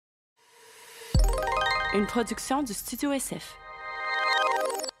une production du Studio SF.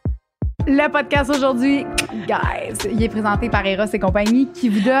 Le podcast aujourd'hui, guys, il est présenté par Eros et compagnie qui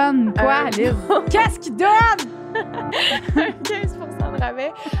vous donne quoi, Liz? Qu'est-ce qu'il donne? Un 15% de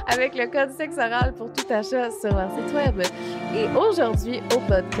rabais avec le code sexe oral pour tout achat sur leur site web. Et aujourd'hui, au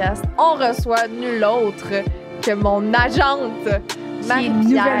podcast, on reçoit nul autre que mon agente,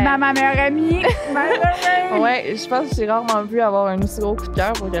 Marie-Pier. Nouvellement ma meilleure amie. Ouais, je pense que j'ai rarement vu avoir un aussi gros coup de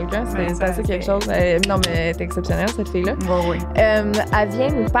cœur pour quelqu'un. C'est assez quelque chose. Non, mais elle est exceptionnelle, cette fille-là. Oui. Elle vient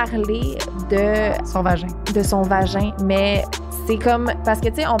nous parler de Son vagin. De son vagin, mais c'est comme... Parce que,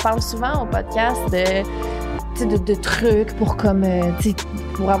 tu sais, on parle souvent au podcast de trucs pour comme,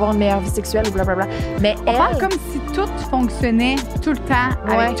 pour avoir une meilleure vie sexuelle ou blablabla. Mais On parle comme si tout fonctionnait tout le temps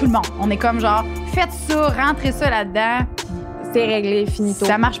avec tout le monde. On est comme genre, faites ça, rentrez ça là-dedans. C'est réglé, finito.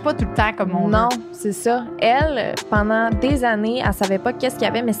 Ça marche pas tout le temps comme on veut. Non, c'est ça. Elle, pendant des années, elle savait pas qu'est-ce qu'il y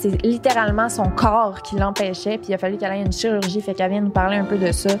avait, mais c'est littéralement son corps qui l'empêchait. Puis il a fallu qu'elle ait une chirurgie, fait qu'elle vienne nous parler un peu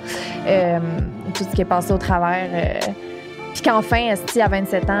de ça, tout ce qui est passé au travers. Puis qu'enfin, Esti, à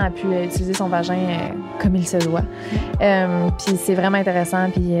 27 ans, a pu utiliser son vagin comme il se doit. Puis c'est vraiment intéressant,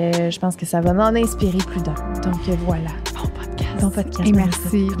 puis je pense que ça va en inspirer plus d'un. Donc voilà. Bon podcast. Et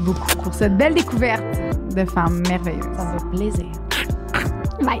merci beaucoup pour cette belle découverte de femmes merveilleuses. Ça me fait plaisir.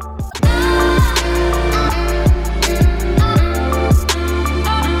 Bye.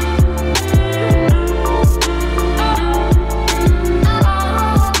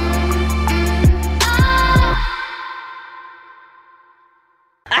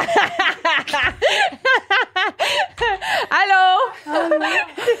 Allô?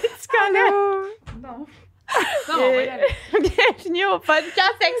 Tu connais? Non. Bienvenue au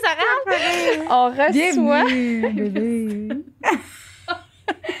podcast Sexe Oral. On reçoit... Bienvenue, bébé.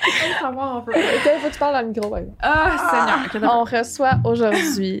 Faut que tu parles dans le micro. Ouais. Seigneur. On reçoit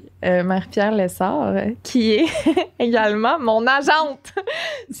aujourd'hui Marie-Pier Lessard, qui est également mon agente.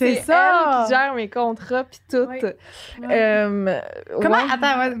 C'est ça. Elle qui gère mes contrats puis tout. Oui. Comment?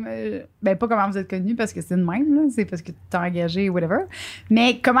 Attends, ben pas comment vous êtes connus parce que c'est de même, là. C'est parce que tu t'es engagé, whatever.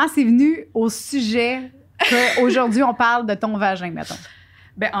 Mais comment c'est venu au sujet qu'aujourd'hui on parle de ton vagin, mettons?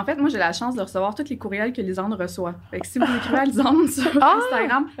 Ben, en fait, moi, j'ai la chance de recevoir tous les courriels que Lisande reçoit. Fait que si vous écrivez à Lisande sur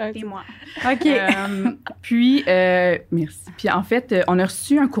Instagram, c'est moi. OK. Puis, merci. Puis, en fait, on a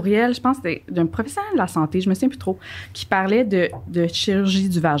reçu un courriel, je pense, d'un professionnel de la santé, je me souviens plus trop, qui parlait de chirurgie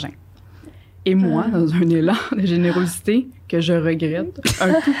du vagin. Et moi, dans un élan de générosité que je regrette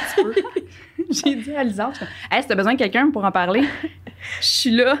un tout petit peu, j'ai dit à Lisande, hey, si t'as besoin de quelqu'un pour en parler, je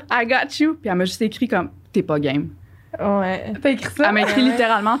suis là, I got you. Puis, elle m'a juste écrit comme, t'es pas game. Ouais. T'as écrit ça? Elle m'a écrit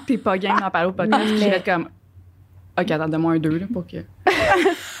littéralement, t'es pas game d'en parler au podcast. Puis j'ai fait comme, OK, attends, donne-moi un 2 là, pour que...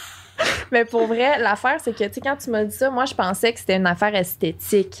 Mais pour vrai, l'affaire, c'est que, tu sais, quand tu m'as dit ça, moi, je pensais que c'était une affaire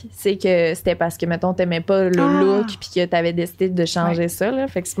esthétique. C'est que c'était parce que, mettons, t'aimais pas le look puis que t'avais décidé de changer ça, là.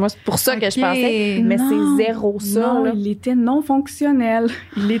 Fait que moi, c'est pour ça que je pensais. Mais c'est zéro ça, non, là. il était non fonctionnel.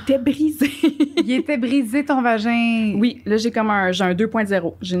 Il était brisé. Il était brisé, ton vagin. Oui, là, j'ai un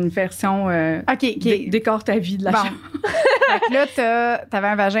 2.0. J'ai une version OK. décore ta vie de la chambre. Fait que là, t'avais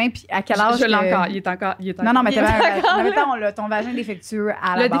un vagin, puis à quel âge? Je l'ai encore. Il est encore. Non, mais t'avais un vagin. Mettons, ton vagin défectueux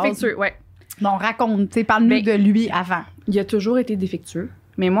à la base. Le défectueux, ouais. Bon, raconte, parle-nous de lui avant. Il a toujours été défectueux.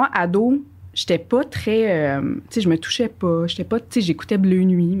 Mais moi, ado, j'étais pas très... tu sais, je me touchais pas. J'étais pas... Tu sais, j'écoutais Bleu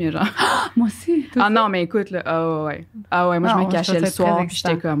Nuit, mais genre... Moi aussi. Non, mais écoute, là... Ah ouais, moi, je me cachais le soir, puis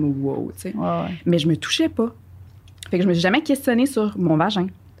j'étais comme, wow, tu sais. Ouais. Mais je me touchais pas. Fait que je me suis jamais questionnée sur mon vagin.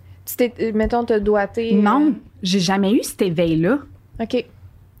 Tu t'es, mettons, te doigté. Non, j'ai jamais eu cet éveil-là. OK.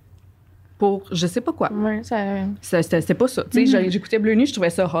 Pour je sais pas quoi. Ouais, C'était pas ça. Tu sais, j'écoutais Bleu Nuit, je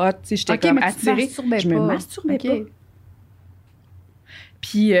trouvais ça hot. Tu sais, j'étais comme attirée. Je me masturbais pas.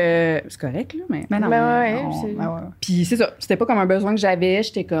 Puis, c'est correct, là, mais... non, ouais. Puis, c'est ça. C'était pas comme un besoin que j'avais.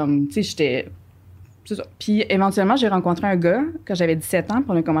 J'étais comme... Tu sais, c'est ça. Puis, éventuellement, j'ai rencontré un gars quand j'avais 17 ans, puis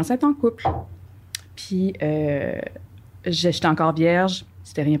on a commencé à être en couple. Puis, j'étais encore vierge.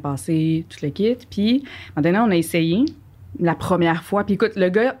 C'était rien passé, tout le kit. Puis, à un moment donné, on a essayé la première fois. Puis, écoute, le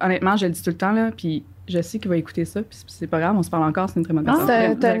gars, honnêtement, je le dis tout le temps, là, puis je sais qu'il va écouter ça, puis c'est pas grave, on se parle encore, c'est une très bonne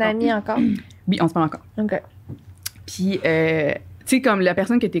personne. T'as un ami encore? Oui, on se parle encore. OK. Puis, tu sais, comme la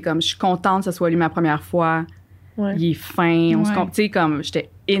personne qui était comme, je suis contente que ce soit lui ma première fois, il est fin, on se tu sais, comme, j'étais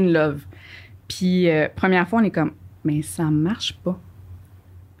in love. Puis, première fois, on est comme, mais ça marche pas.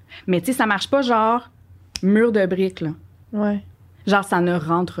 Mais, tu sais, ça marche pas genre mur de briques, là. Ouais. Genre, ça ne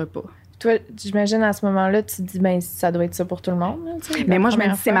rentre pas. Toi, j'imagine à ce moment-là, tu te dis, ben ça doit être ça pour tout le monde. Là, mais moi, je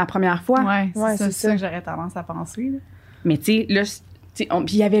me dis, c'est ma première fois. Ouais, c'est ça que j'aurais tendance à penser. Là. Mais tu sais, là, puis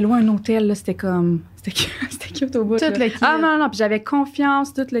il y avait loin un hôtel, là, c'était comme... C'était cute au bout. Tout là. le kit. Ah non, puis j'avais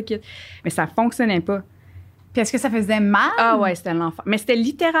confiance, tout le kit. Mais ça fonctionnait pas. Puis est-ce que ça faisait mal? Ah ouais, c'était l'enfer. Mais c'était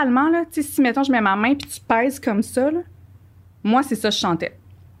littéralement, là, tu sais, si, mettons, je mets ma main puis tu pèses comme ça, là, moi, c'est ça que je chantais.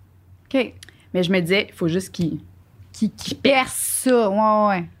 OK. Mais je me disais, il faut juste qu'il Perce ça,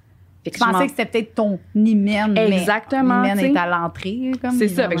 ouais. Fait que Je pensais que c'était peut-être ton hymen. Exactement, Mais l'hymen t'sais. est à l'entrée. Comme C'est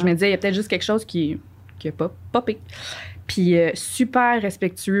ça. évidemment. Fait que je me disais, il y a peut-être juste quelque chose qui a pas popé. Puis super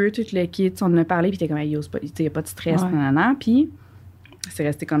respectueux, tout le kit. On en a parlé, puis t'es comme, il n'y a pas de stress, Ouais. nanana. Puis c'est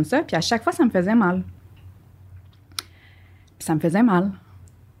resté comme ça. Puis à chaque fois, ça me faisait mal. Puis ça me faisait mal.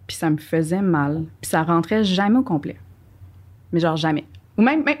 Puis ça me faisait mal. Puis ça rentrait jamais au complet. Mais genre jamais. Ou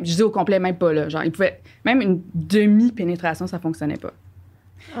même je dis au complet, même pas, là. Genre, il pouvait... Même une demi-pénétration, ça fonctionnait pas.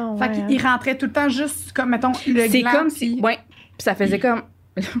 Oh, Fait ouais, qu'il rentrait tout le temps juste comme, mettons, le C'est gland, comme si... puis- Ouais. Puis ça faisait comme...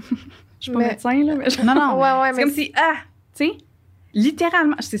 Je suis pas Mais- médecin, là, mais... Non, non. Ouais, C'est mais comme si... Ah! Tu sais?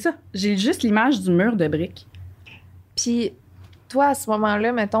 Littéralement, c'est ça. J'ai juste l'image du mur de briques. Puis, toi, à ce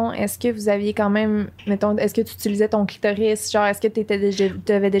moment-là, mettons, est-ce que vous aviez quand même, mettons, est-ce que tu utilisais ton clitoris? Genre, est-ce que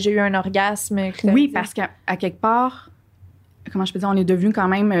tu avais déjà eu un orgasme clitoridien? Oui, parce qu'à quelque part, comment je peux dire, on est devenus quand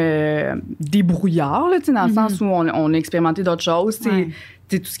même débrouillards, là, tu sais, dans le sens où on a expérimenté d'autres choses, tu sais, Ouais.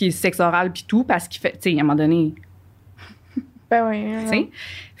 tu sais, tout ce qui est sexe oral puis tout, parce qu'il fait, tu sais, à un moment donné, Ben oui. tu sais.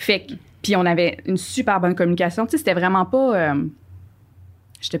 Fait que, puis on avait une super bonne communication, tu sais, c'était vraiment pas...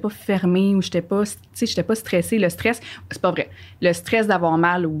 j'étais pas fermée ou j'étais pas stressée. Le stress, c'est pas vrai. Le stress d'avoir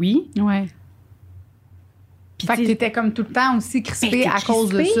mal, oui. Ouais. Puis Fait que tu sais, t'étais comme tout le temps aussi crispée ben, à t'es cause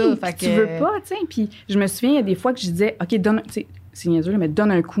de crispée, ça. puis Fait que... tu veux pas, tu sais. Puis je me souviens, il y a des fois que je disais, OK, donne, tu sais, c'est niaiseux, là, mais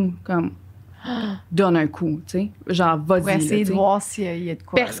donne un coup, comme, donne un coup, tu sais. Genre, vas-y. Pour essayer là, de tu sais. voir s'il y a de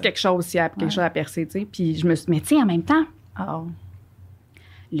quoi. Perce là. quelque chose s'il y a quelque Ouais. chose à percer, tu sais. Puis je me suis... Mais tu sais, en même temps, Oh.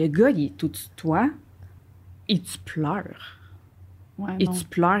 le gars, il est au-dessus de toi et tu pleures. Ouais, Et non. tu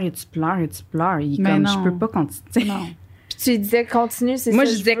pleures, et tu pleures, et tu pleures. Il est Mais comme, non. je peux pas continuer. tu sais. Non. Puis tu lui disais, continue, c'est ça. Moi,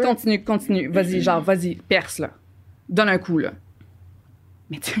 je disais, veux. continue. Vas-y, genre, vas-y, perce, là. Donne un coup, là.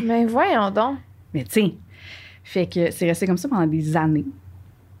 Mais tu Mais voyons donc. sais, fait que c'est resté comme ça pendant des années.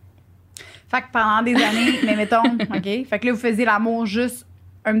 Fait que pendant des années, mais mettons, OK. Fait que là, vous faisiez l'amour juste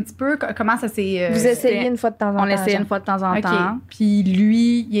un petit peu. Comment ça s'est. Vous essayez une fois de temps en temps. On essayait genre. une fois de temps en OK. temps. Puis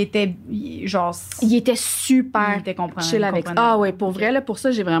lui, il était genre. Il était super Il était comprenant. chill avec ça. Ah ouais, pour vrai, là, pour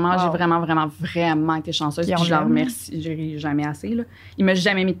ça, j'ai vraiment été chanceuse. Puis on Puis je le l'aime. remercie, je ris jamais assez, là. Il m'a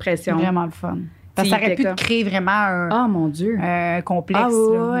jamais mis de pression. Vraiment le fun. Parce que ça Il aurait était pu te comme- créer vraiment Ah, mon Dieu. un complexe, Ah,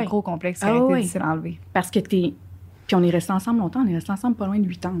 ouais, là, un ouais. gros complexe qui Ah, aurait été ouais. difficile à enlever. Parce que t'es... Puis on est restés ensemble longtemps. On est restés ensemble pas loin de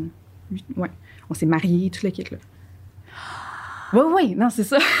 8 ans. Ouais. On s'est mariés, tout le kit, là. Oui, non, c'est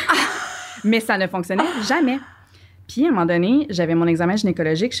ça. Mais ça ne fonctionnait jamais. Puis, à un moment donné, j'avais mon examen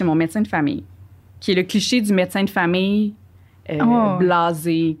gynécologique chez mon médecin de famille, qui est le cliché du médecin de famille Oh.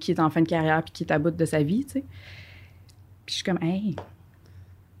 blasé, qui est en fin de carrière puis qui est à bout de sa vie, tu sais. Puis je suis comme, hey,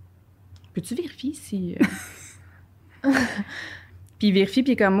 peux-tu vérifier si... Puis il vérifie,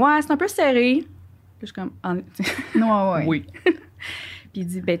 puis il est comme, ouais, c'est un peu serré. Puis je suis comme, Non, ouais. oui. Puis il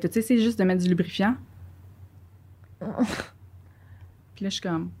dit, ben, tu sais, c'est juste de mettre du lubrifiant. Puis là, je suis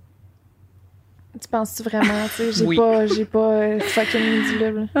comme, Tu penses-tu vraiment, tu sais, Oui. j'ai pas fucking mis du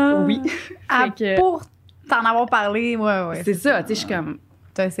lube, là. oui. Ah, Fait que- pour t'en avoir parlé, ouais. c'est ça, tu sais, je suis comme...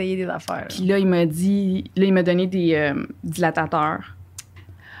 T'as essayé des affaires. Puis là, il m'a donné des dilatateurs.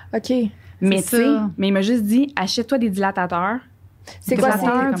 OK. Mais C'est tu sais, ça. mais il m'a juste dit, achète-toi des dilatateurs. C'est quoi,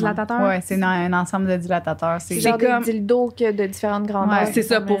 Dilatateurs, c'est dilatateurs? Ouais, c'est un ensemble de dilatateurs. c'est C'est genre comme- des dildos que de différentes grandeurs. Ouais, C'est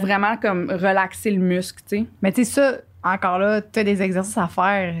ça, comme, pour vraiment comme relaxer le muscle, tu sais. Mais tu sais, ça, encore là, t'as des exercices à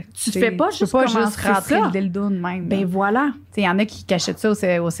faire. Tu sais, fais pas tu juste peux pas commencer juste rentrer ça. le dildo de même. Ben là. voilà. Tu sais, il y en a qui achètent ça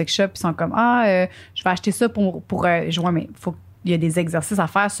au sex shop, ils sont comme, je vais acheter ça pour jouer, mais il y a des exercices à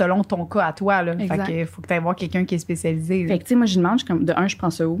faire selon ton cas à toi, là. Exact. Fait que faut que tu ailles voir quelqu'un qui est spécialisé. là. Fait que tu sais, moi, je lui demande, je suis comme, de un, je prends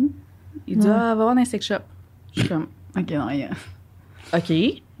ça où? Il dit, Ouais. va voir dans un sex shop. Je suis comme, OK, non, rien. OK.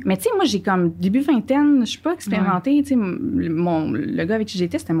 Mais tu sais, moi, j'ai comme début vingtaine, je suis pas expérimentée. Tu sais, le gars avec qui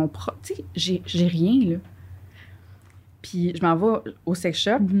j'étais, c'était mon prof. Tu sais, j'ai rien, là. Puis je m'en vais au sex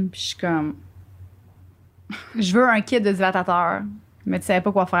shop, Mhm. puis je suis comme, Je veux un kit de dilatateur, mais tu savais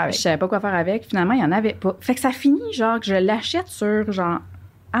pas quoi faire je avec. savais pas quoi faire avec. Finalement, il y en avait pas. Fait que ça finit, genre, que je l'achète sur, genre,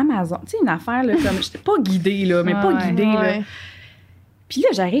 Amazon. Tu sais, une affaire, là, comme, j'étais pas guidée, là, mais pas Ouais. guidée, là. Ouais. Puis là,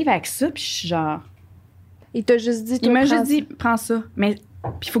 j'arrive avec ça, puis je suis genre... Il t'a juste dit, Il toi, m'a prends juste dit, prends ça. Mais,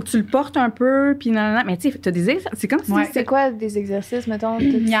 puis il faut que tu le portes un peu, puis non. Mais tu sais, t'as des exercices. C'est comme si Ouais. ça. C'est quoi des exercices, mettons?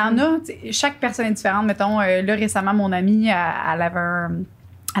 Il y en a, tu sais, chaque personne est différente. Mettons, là, récemment, mon amie, elle avait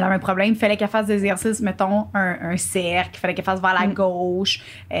un problème. Il fallait qu'elle fasse des exercices, mettons, un cercle. Il fallait qu'elle fasse vers la gauche.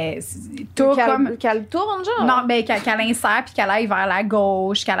 Tout comme... Qu'elle tourne, genre? Non, ben, qu'elle insère puis qu'elle aille vers la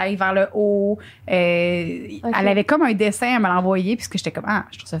gauche, qu'elle aille vers le haut. Elle avait comme un dessin à me l'envoyer, puisque j'étais comme,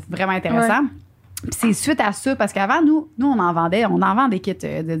 je trouve ça vraiment intéressant. Puis c'est suite à ça, parce qu'avant, nous on en vend des kits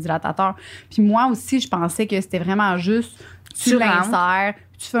de dilatateurs. Puis moi aussi, je pensais que c'était vraiment juste, tu l'insères,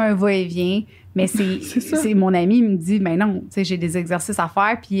 tu fais un va-et-vient. Mais c'est mon ami me dit, mais non, tu sais, j'ai des exercices à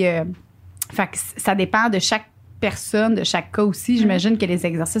faire. Puis fait que ça dépend de chaque personne, de chaque cas aussi. J'imagine que les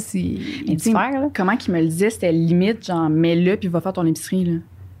exercices, ils diffèrent. Comment qu'il me le disait, c'était limite, genre, mets-le puis va faire ton épicerie, là.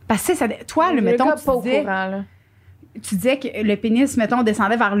 Parce que toi, mettons, tu disais que le pénis, mettons,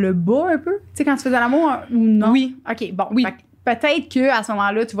 descendait vers le bas un peu, tu sais, quand tu faisais l'amour ou non? Oui. OK, bon. Oui. Peut-être qu'à ce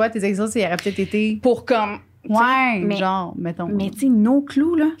moment-là, tu vois, tes exercices, il aurait peut-être été... Pour comme... Ouais, genre, mettons. Mais tu sais, nos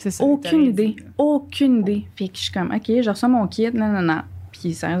clous, là, c'est ça, aucune idée. Aucune idée. Fait que je suis comme, OK, je reçois mon kit, non.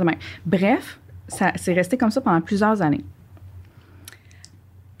 Puis sérieusement. Bref, ça c'est resté comme ça pendant plusieurs années.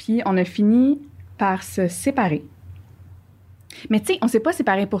 Puis on a fini par se séparer. Mais tu sais, on s'est pas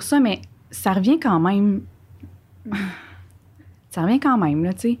séparés pour ça, mais ça revient quand même... Ça revient quand même,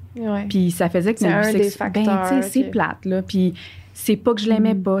 là, tu sais. Ouais. Puis ça faisait que... C'est un des facteurs. Ben, tu sais, c'est plate, là. Puis c'est pas que je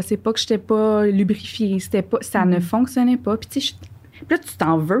l'aimais pas, c'est pas que j'étais pas lubrifiée, c'était pas... Ça ne fonctionnait pas. Puis tu sais, puis là, tu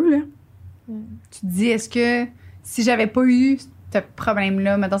t'en veux, là. Tu te dis, est-ce que si j'avais pas eu ce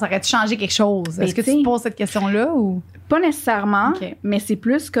problème-là, maintenant, ça aurait changé quelque chose? Est-ce que tu te poses cette question-là ou... Pas nécessairement, Okay. mais c'est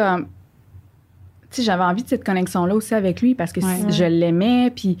plus comme... Tu sais, j'avais envie de cette connexion-là aussi avec lui parce que je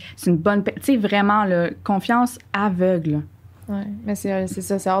l'aimais, puis c'est une bonne... Tu sais, vraiment, là, confiance aveugle. Ouais, mais c'est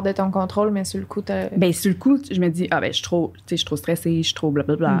ça, c'est hors de ton contrôle, mais sur le coup, Ben sur le coup, je me dis, je suis trop stressée, je suis trop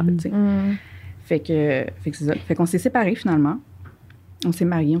blablabla, tu sais. Fait que c'est ça. Fait qu'on s'est séparés, finalement. On s'est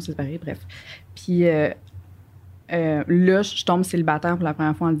mariés, on s'est séparés, bref. Puis là, je tombe célibataire pour la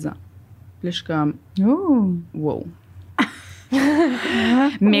première fois en 10 ans. Puis là, je suis comme, wow.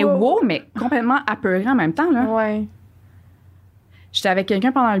 Mais mais complètement apeurée en même temps, là. Ouais. J'étais avec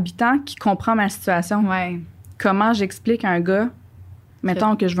quelqu'un pendant 8 ans qui comprend ma situation. Ouais. Comment j'explique à un gars,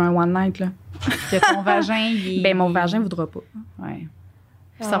 mettons que je veux un one night, là. Que ton vagin, il est... Ben, mon vagin voudra pas. Ouais.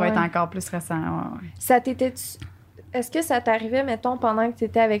 Puis ça va être encore plus récent. Ouais. Ça t'était... Est-ce que ça t'arrivait, mettons, pendant que tu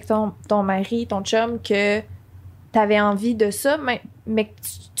étais avec ton mari, ton chum, que t'avais envie de ça, mais que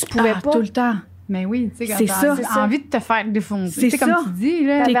tu pouvais pas? Tout le temps. Mais oui, tu sais, quand c'est t'as envie de te faire défoncer. C'est comme tu dis,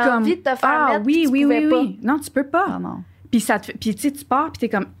 là. T'avais T'es comme, envie de te faire mettre, puis tu pouvais pas. Non, tu peux pas. Ah non. Puis tu sais, tu pars, puis t'es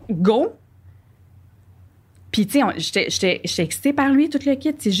comme, go. Puis tu sais, j'étais excitée par lui, tout le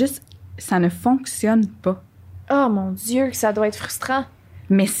kit. C'est juste, ça ne fonctionne pas. Oh mon Dieu, que ça doit être frustrant.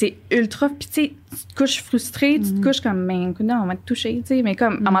 Mais c'est ultra... Puis tu sais, tu te couches frustrée, tu te couches comme, mais non, on va te toucher, tu sais. Mais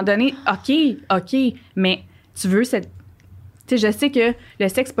comme, à un moment donné, OK, mais tu veux cette... Tu sais, je sais que le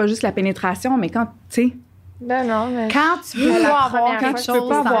sexe, c'est pas juste la pénétration, mais quand, tu sais... Ben non, mais... Quand tu peux pas avoir première quelque fois, chose, tu peux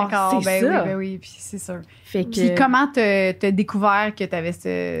pas avoir, encore. c'est ça. Oui, puis c'est sûr. Fait que... Puis comment t'as découvert que t'avais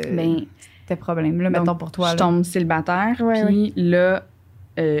ce problème-là, mettons, pour toi? Je tombe célibataire, puis là,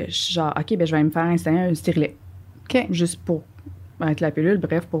 je suis genre, OK, ben je vais me faire installer un stérilet. OK. Juste pour avec la pilule,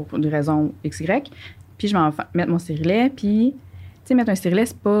 bref, pour des raisons XY. Puis je m'en vais mettre mon stérilet, puis, tu sais, mettre un stérilet,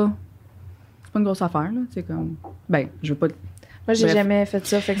 c'est pas une grosse affaire, là. C'est comme, ben, je veux pas... Moi, j'ai Bref. jamais fait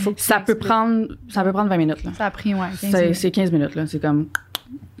ça, fait qu'il faut que ça peut prendre 20 minutes, là. Ça a pris, 15 minutes. C'est 15 minutes, là. C'est comme,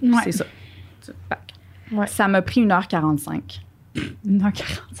 c'est ça. Pac. Ouais. Ça m'a pris 1h45. 1h45.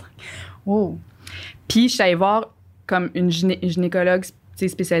 Oh. Puis je suis allée voir comme une gynécologue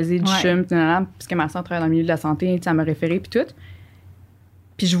spécialisée du CHUM, parce que ma soeur travaille dans le milieu de la santé, ça m'a référé, puis tout.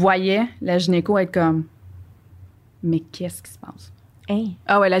 Puis je voyais la gynéco être comme, mais qu'est-ce qui se passe? Hey.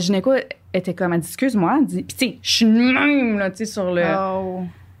 Ah ouais, la gynéco était comme, elle dit, excuse-moi, elle dit, puis tu sais, je suis de même, là, tu sais, sur le... Oh.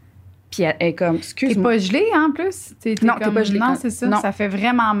 Puis elle est comme, excuse-moi. T'es pas gelée, en plus? Non, t'es pas gelée. Non, c'est ça. Non. Ça fait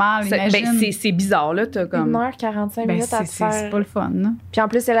vraiment mal, imagine. Ben, c'est bizarre, là, t'as comme... 1h45 Ben, minutes à te faire... c'est pas le fun, là. Puis en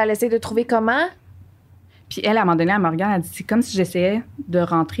plus, elle a essayé de trouver comment? Puis elle, à un moment donné, elle me regarde, elle dit, c'est comme si j'essayais de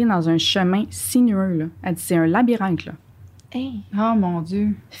rentrer dans un chemin sinueux, là. Elle dit, c'est un labyrinthe, là. Hey. Oh, mon Dieu.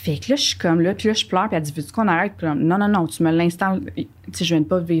 Fait que là, je suis comme là, puis là, je pleure, puis elle dit, veux-tu qu'on arrête? Puis là, non, tu me l'installes. Tu sais, je viens de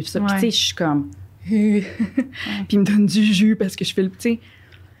pas vivre ça. Puis tu sais, je suis comme... Puis il me donne du jus parce que je fais le... Tu sais.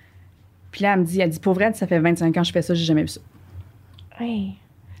 Puis là, elle dit, pour vrai, ça fait 25 ans que je fais ça, j'ai jamais vu ça. Hey.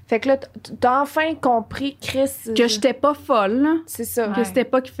 Fait que là, t'as enfin compris, Chris... Que j'étais pas folle, là. C'est ça. Que c'était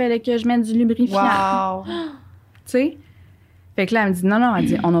pas qu'il fallait que je mette du lubrifiant. Wow. Tu sais? Fait que là, elle me dit, non, elle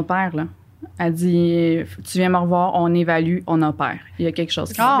dit, on opère, là. Elle dit, tu viens me revoir, on évalue, on opère. Il y a quelque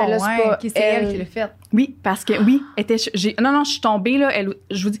chose qui... Ah, Mais là, c'est pas c'est elle qui l'a fait. Oui, parce que, non, je suis tombée, là,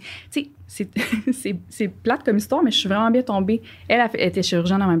 je vous dis, tu sais, c'est plate comme histoire, mais je suis vraiment bien tombée. Elle était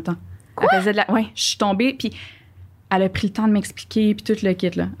chirurgienne en même temps. Quoi? Elle faisait je suis tombée, puis elle a pris le temps de m'expliquer, puis tout le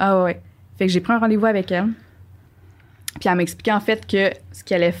kit, là. Ah ouais. Fait que j'ai pris un rendez-vous avec elle. Puis elle m'expliquait, en fait, que ce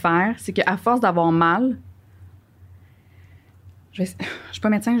qu'elle allait faire, c'est qu'à force d'avoir mal, Je suis pas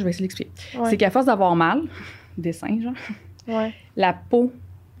médecin, je vais essayer d'expliquer. Ouais. C'est qu'à force d'avoir mal, des seins, genre, Ouais. la peau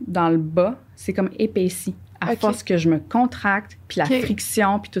dans le bas, c'est comme épaissi. À Ok. force que je me contracte, puis la Ok.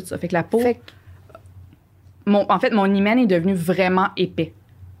 friction, puis tout ça. Fait que la peau... Fait que- En fait, mon hymen est devenu vraiment épais.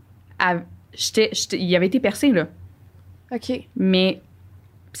 Il avait été percé, là. OK. Mais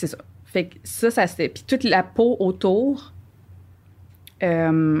c'est ça. Fait que ça c'était... Puis toute la peau autour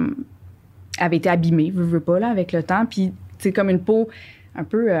avait été abîmée, veux pas, là, avec le temps. Puis, c'est comme une peau un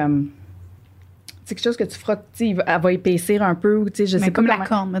peu... c'est quelque chose que tu frottes, tu sais, elle va épaissir un peu, ou tu sais, je Mais sais pas comme la comment-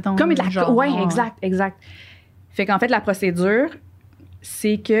 corne, mettons. Comme de la genre, ouais, exact. Fait qu'en fait, la procédure,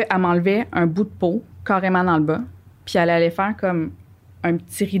 c'est qu'elle m'enlevait un bout de peau carrément dans le bas, puis elle allait faire comme un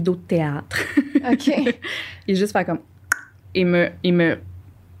petit rideau de théâtre. OK. Et juste faire comme... Et me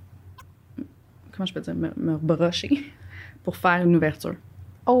comment je peux dire? Me brocher pour faire une ouverture.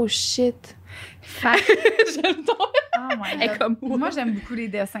 Oh, shit. J'aime ton... Oh my Elle est God. comme moi. Moi, j'aime beaucoup les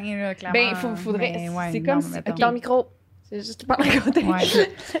dessins, là, clairement. Ben, faudrait... Mais ouais, c'est non, comme mais si... mettons. Ton micro. C'est juste pas raconter. Ouais.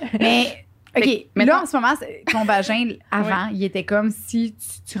 Mais, OK, Fait que, là, mettons- en ce moment, ton vagin, avant, il était comme si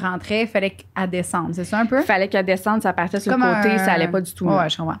tu rentrais, il fallait qu'elle descende. C'est ça un peu? Fallait qu'elle descende, ça partait sur Comme le côté, un- ça allait pas du tout. là. Ouais,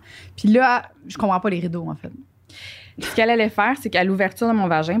 je comprends. Puis là, je comprends pas les rideaux, en fait. Ce qu'elle allait faire, c'est qu'à l'ouverture de mon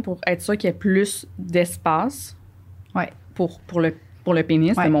vagin, pour être sûr qu'il y ait plus d'espace Ouais. pour le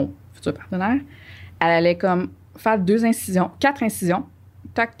pénis Ouais. de mon futur partenaire, elle allait comme faire 4 incisions,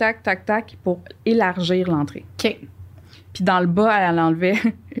 tac, tac, tac, tac, pour élargir l'entrée. OK. Puis dans le bas, elle enlevait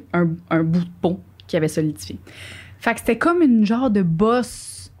un bout de peau qui avait solidifié. Fait que c'était comme une genre de bosse,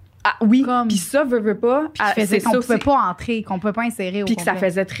 Ah oui, Comme- puis ça, veut pas, puis qui faisait c'est qu'on ça pouvait aussi. pas entrer, qu'on pouvait pas insérer au Puis que ça complet.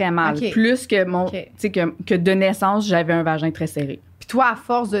 faisait très mal. Ok. Plus que Ok. tu sais, que de naissance, j'avais un vagin très serré. Puis toi, à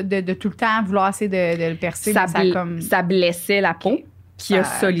force de tout le temps vouloir essayer de le percer, Ça, ça comme... ça blessait la peau, qui a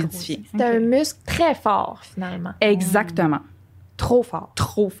ça solidifié. grossit. C'était un Ok. muscle très fort, finalement. Exactement. Trop fort.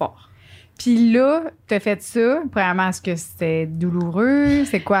 Trop fort. Puis là, t'as fait ça. Premièrement, est-ce que c'était douloureux?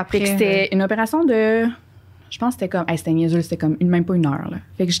 C'est quoi après? Fait que c'était une opération de... Je pense que c'était comme... c'était niaiseux, c'était comme même pas une heure. Là.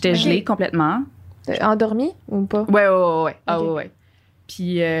 Fait que j'étais Ok. gelée complètement. Endormi ou pas? Ouais. Ah, Ok. ouais.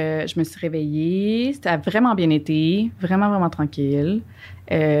 Puis je me suis réveillée. C'était vraiment bien été. Vraiment tranquille.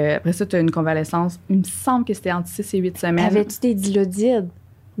 Après ça, tu as une convalescence. Il me semble que c'était entre 6 et 8 semaines. Avais-tu des dilodides?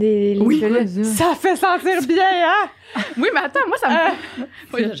 Des Oui. pilules? Ça fait sentir bien, hein? Oui, mais attends, moi, ça me...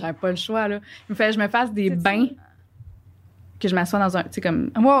 Moi, j'avais pas le choix, là. Il fallait que je me fasse des bains, que je m'assois dans un... Tu sais,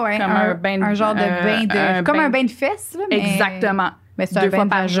 comme... Ouais, Comme un bain de- un genre de bain de... un comme bain- un bain de fesses, là, mais... Exactement. Mais c'est un 2 bain fois de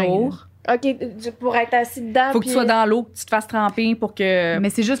par vagin, jour. OK, pour être assis dedans. Faut que tu sois dans l'eau, que tu te fasses tremper pour que... Mais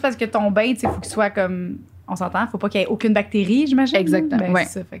c'est juste parce que ton bain, tu sais, faut qu'il soit comme... On s'entend, faut pas qu'il y ait aucune bactérie, j'imagine. Exactement, Ben, ouais.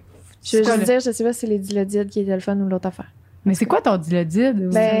 c'est ça, fait que- Je veux c'est quoi, juste dire, je sais pas si c'est les dilodides qui étaient le fun ou l'autre affaire. Mais c'est quoi ton dilodide?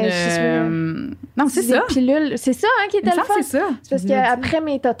 Ben, Non, c'est ça. Des pilules. C'est ça, hein, qui Il me était le semble que fun? c'est ça. C'est parce qu'après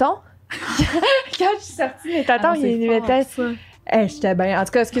mes totons, quand je suis sortie de mes totons, il mettait... j'étais bien. En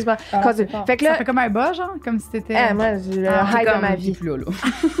tout cas, excuse-moi. Continue. Fait que Ça là, fait comme un bas, genre? Comme si t'étais... moi, j'ai le Ah, high de Comme ma il vie. est plus là, là.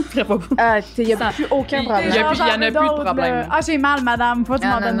 Très pas beau. Il n'y a plus aucun problème. Il y en a plus de problème. Ah, j'ai mal, madame. Faut que tu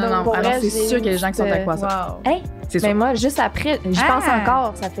m'en donnes d'autres. Pour Alors, vrai, c'est j'ai sûr qu'il y a des gens qui sont juste, accro à ça. Wow. Hey, C'est mais sûr. moi, juste après, j'y pense Ah!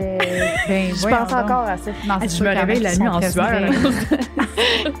 encore. Ça fait... Ben, Je voyons pense donc. encore à ça. Non, c'est Je sûr me qu'il y en a réveille qui la sont nuit en très sueur. serrés.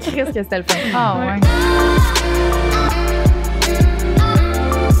 Chris, que c'était le fun. Ah, ouais.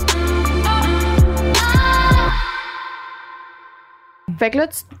 Fait que là,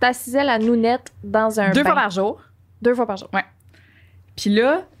 tu t'assisais la nounette dans un 2 bain. fois par jour. 2 fois par jour. Puis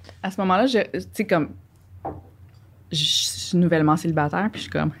là, à ce moment-là, tu sais, comme... Je suis nouvellement célibataire, puis je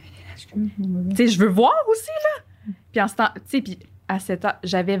suis comme... Tu sais, je veux voir aussi, là. Puis en ce temps... Tu sais, puis à 7 ans,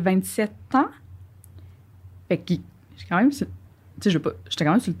 j'avais 27 ans. Fait que j'ai quand même... Tu sais, j'étais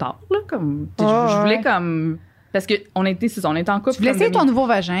quand même sur le tard, là, comme... Tu sais, je voulais ouais. comme... Parce qu'on était, c'est ça, on était en couple. Tu voulais comme essayer de- ton nouveau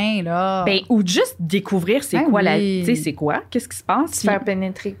vagin, là. Ben, ou juste découvrir c'est Ben quoi la... oui. Tu sais, c'est quoi? Qu'est-ce qui se passe? Se faire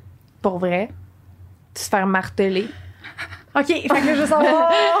pénétrer pour vrai. Se faire marteler. OK, fait que je veux savoir.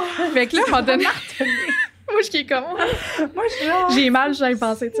 Fait que là, à un moment donné... Moi, je suis comme... Moi, je suis genre... J'ai mal, j'avais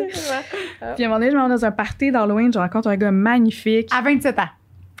pensé, tu sais. Puis à un moment donné, je m'en vais dans un party d'Halloween, je rencontre un gars magnifique. À 27 ans.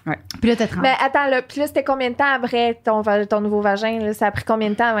 Ouais. Puis là, t'as 30. Mais attends, là, puis là, c'était combien de temps après ton nouveau vagin? Là? Ça a pris combien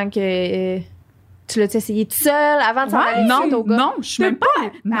de temps avant que tu l'as essayé tout seul, avant de s'en aller Non, suite au gars? non, je suis même pas...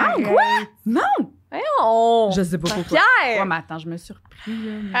 Non, Arrête. quoi? Non! Oh! Je sais pas pourquoi. Pierre! Ouais, mais attends, je me suis repris,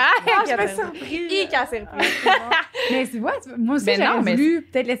 là. Ah, je me suis surprise. Qu'elle s'est repris. Mais c'est vrai, moi aussi, Ben non, j'aurais mais voulu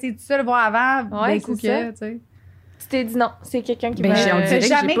peut-être laisser tout seul voir avant, Ouais, d'un coup c'est que, ça. tu sais. Tu t'es dit non, c'est quelqu'un qui Ben, va... on dirait T'as que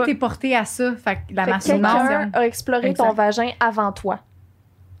jamais j'ai pas- été porté à ça, fait que la Fait que masturbation. quelqu'un a exploré Exact. ton vagin avant toi.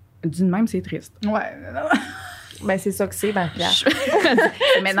 D'une même, c'est triste. Ouais. Ben, c'est ça que c'est, ben, Pierre.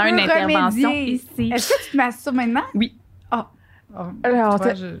 C'est maintenant Tu une veux intervention remédier. ici. Est-ce que tu te masturbes maintenant? Oui. Ah. Alors,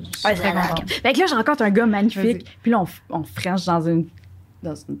 Toi, je suis très contente. Fait que là, je rencontre un gars magnifique. Vas-y. Puis là, on french dans une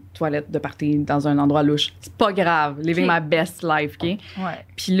toilette de party, dans un endroit louche. C'est pas grave. Living my best life, OK? Ouais.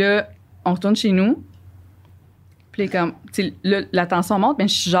 Puis là, on retourne chez nous. Puis comme, tu sais, là, la tension monte, mais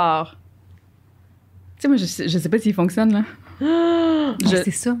je suis genre... Tu sais, moi, je sais pas s'il fonctionne, là.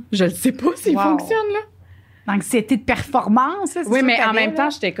 C'est ça. Je le sais pas s'il Wow. fonctionne, là. L'anxiété de performance, là, c'est Oui, ça mais que en t'avais, même là? temps,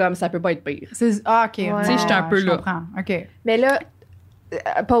 j'étais comme, ça peut pas être pire. OK. Ouais. Tu sais, j'étais un peu je là. comprends. OK. Mais là,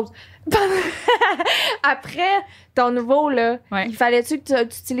 pause. Après ton nouveau, là, Ouais. il fallait-tu que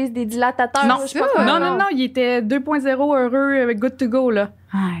tu utilises des dilatateurs? Non, je sais pas quoi. non, il était 2.0 heureux, good to go, là.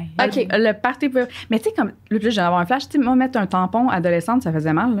 Aïe. OK. Le party... Mais tu sais, comme, là, je viens d'avoir un flash, tu sais, moi, mettre un tampon adolescente, ça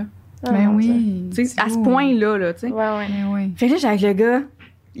faisait mal, là. Ah, Mais mon Dieu. oui. Tu sais, à ce point-là, là, tu sais. Ouais. Mais oui. Fait que là, j'ai avec le gars,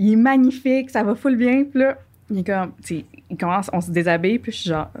 il est magnifique, ça va full bien, puis là, il est comme, tu sais, il commence, on se déshabille, puis je suis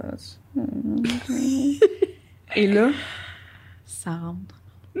genre... Et là, ça rentre.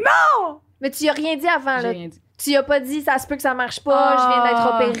 Mais tu y as rien dit avant, J'ai là. rien dit. Tu y as pas dit, ça se peut que ça marche pas, je viens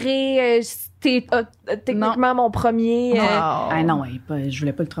d'être opérée, t'es techniquement mon premier. Ah non, je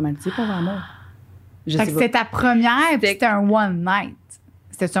voulais pas le traumatiser pour vraiment. Je Fait sais que pas. c'était ta première, puis c'était un one night.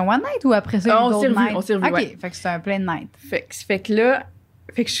 C'était un one night ou après ça, il y a eu On s'est d'autres revus, nights? on s'est revus, OK, ouais. fait que c'était un plein night. Fait que là,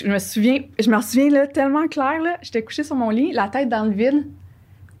 je me souviens là, tellement clair, là, j'étais couchée sur mon lit, la tête dans le vide,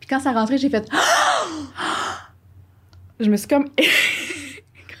 puis quand ça rentrait, j'ai fait... Je me suis comme...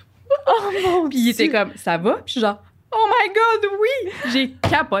 Oh mon Puis il était Dieu. comme, ça va? Puis je suis genre, oh my God, oui! J'ai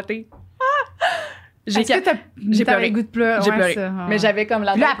capoté. Est-ce que j'ai t'avais pleuré. le goût de pleurer? J'ai Ouais, pleuré. ça, ouais. Mais j'avais comme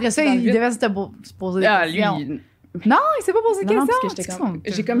la Puis là, tête après ça, dans le il vide. devait se poser des Ah, lui, questions. Non, il s'est pas posé de non, questions. parce que j'étais comme...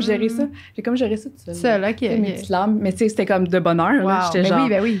 J'ai comme géré ça. J'ai comme géré ça tout seul. Seul, OK. Mes petites larmes. Mais tu sais, c'était comme de bonheur. Là. Wow. J'étais genre...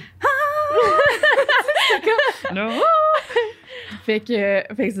 Ben oui. Non. fait que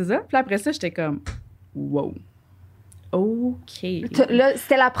c'est ça. Puis après ça, j'étais comme, wow. OK. Là,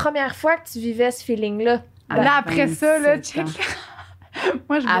 c'était la première fois que tu vivais ce feeling-là. Là, après ça, là, 27 check. ans.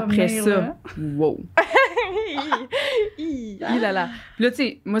 Moi, je vais Après venir, ça, là. wow. Là. Puis là, tu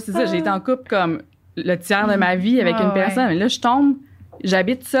sais, moi, c'est ça, j'ai été en couple comme le tiers de ma vie avec une personne. Mais là, je tombe,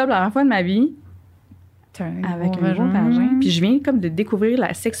 j'habite seule la première fois de ma vie avec un nouveau vagin. Puis je viens comme de découvrir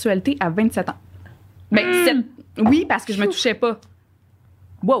la sexualité à 27 ans. Ben, oui, parce que je me touchais pas.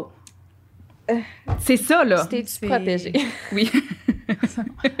 Wow. C'est ça, là. T'es-tu protégée? Oui.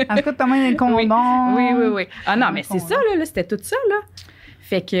 En tout cas, t'as mis un condom. Oui. Ah non, mais c'est ça, là, c'était tout ça, là.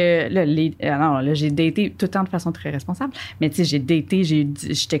 Fait que là, j'ai daté tout le temps de façon très responsable. Mais tu sais, j'ai daté,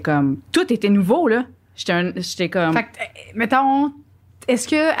 j'étais comme... Tout était nouveau, là. J'étais comme... Fait que, mettons, est-ce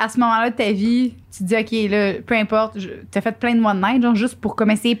que à ce moment-là de ta vie, tu te dis, OK, là, peu importe, t'as fait plein de one night, genre juste pour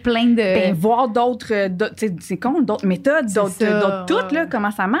comme essayer plein de... Ben, voir d'autres... tu sais, c'est con, d'autres méthodes, d'autres toutes, là,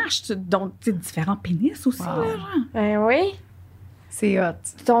 comment ça marche. Donc, tu sais, différents pénis aussi, Wow. là, genre. Ben oui. C'est hot.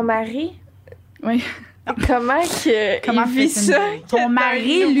 Ton mari, Oui. comment il vit ça? Ton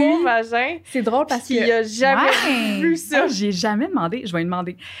mari, un nouveau lui... vagin, C'est drôle parce qu'il que... a jamais Ouais. vu ça. Ah, j'ai jamais demandé. Je vais lui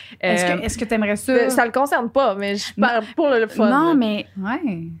demander. Est-ce que t'aimerais ça? Ça le concerne pas, mais je parle pour le fun. Non, là. mais...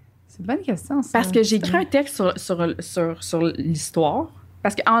 Ouais. C'est une bonne question, ça. Parce que j'ai écrit un texte sur l'histoire.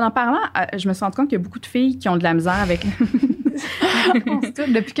 Parce qu'en parlant, je me suis rendu compte qu'il y a beaucoup de filles qui ont de la misère avec...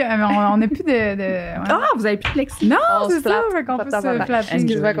 Depuis qu'on n'a plus de... ouais. Ah, vous avez plus de lexique? Non, On c'est se ça, flatte. fait qu'on peut Flatte, se flatte. flatter.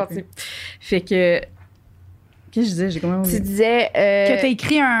 Excuse-moi, continue. Fait que... Qu'est-ce que je disais? J'ai complètement Tu oublié. disais... Que t'as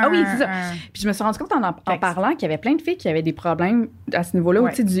écrit un... Ah oui, c'est ça. un- Puis je me suis rendu compte en Texte. parlant qu'il y avait plein de filles qui avaient des problèmes à ce niveau-là,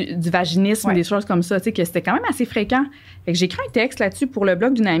 Ouais. ou tu sais, du vaginisme, Ouais. des choses comme ça, tu sais, que c'était quand même assez fréquent. Fait que j'ai écrit un texte là-dessus pour le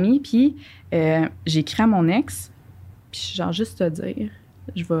blog d'une amie, puis j'ai écrit à mon ex, puis genre juste te dire,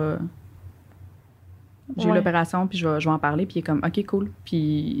 j'ai eu Ouais. l'opération, puis je vais en parler, puis il est comme, OK, cool.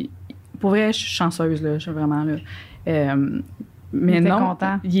 Puis pour vrai, je suis chanceuse, là, je suis vraiment là. Mais Il était non,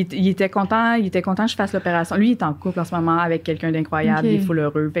 content. il était content que je fasse l'opération. Lui, il est en couple en ce moment avec quelqu'un d'incroyable, Ok. il est full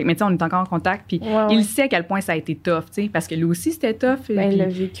heureux. Fait que, mais tu sais, on est encore en contact, puis Ouais, il ouais. sait à quel point ça a été tough, tu sais, parce que lui aussi, c'était tough. Ben, puis- il l'a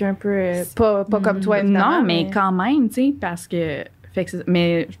vécu un peu... pas comme toi, évidemment. non, mais quand même, tu sais, parce que... Fait que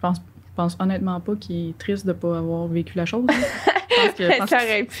mais je pense honnêtement pas qu'il est triste de pas avoir vécu la chose. Je pense ça que-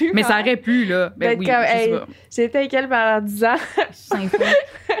 aurait pu. mais quand ça même. aurait pu, là. Ben D'être oui, comme, je sais hey, pas. J'étais avec elle pendant 10 ans. 5 fois.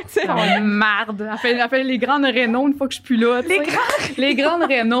 Oh, marde. Elle fait les grandes rénaux une fois que je suis plus là. Les grandes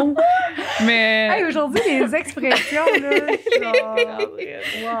rénaux. Mais... Hey, aujourd'hui, les expressions, là, genre...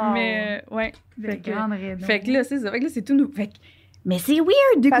 Wow. Mais, ouais. Des Fait que, grandes raisons. fait que là, c'est ça. Fait que là, c'est tout nouveau. Fait que- mais c'est weird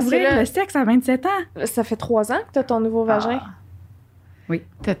de Parce que découvrir là- le sexe à 27 ans. Ça fait 3 ans que t'as ton nouveau vagin. Ah.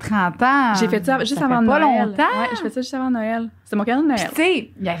 T'as 30 ans. J'ai fait ça juste fait avant pas Noël. longtemps. Ouais, je fais ça juste avant Noël. C'est mon cadeau de Puis, Noël. tu sais,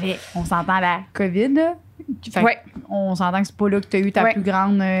 il y avait, on s'entend la COVID, là. Fait que Ouais. on s'entend que c'est pas là que t'as eu ta Ouais. plus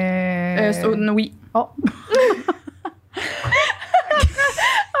grande. Oui. Oh.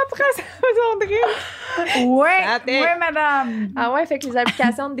 ça me drôle. Ouais, madame. Ah ouais, fait que les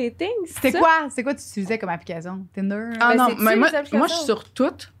applications de dating, C'était quoi? C'est quoi tu utilisais comme application? Tinder? Ah Ben, non, c'est-tu mais moi, les applications? moi, je suis sur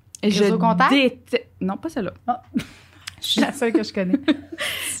toutes. Et Réseau Contact? Non, pas celle-là. Je suis la seule que je connais.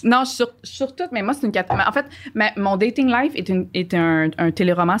 Non, je suis sur toutes, mais moi, c'est une catastrophe. En fait, mon dating life est un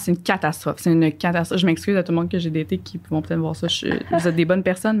téléroman, c'est une catastrophe. C'est une catastrophe. Je m'excuse à tout le monde que j'ai daté qui vont peut-être voir ça. Vous êtes des bonnes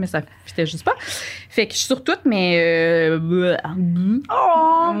personnes, mais ça fitait juste pas. Fait que je suis sur toutes, mais...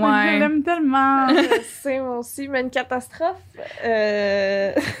 Oh, mais je l'aime tellement. Je sais, moi aussi, mais une catastrophe.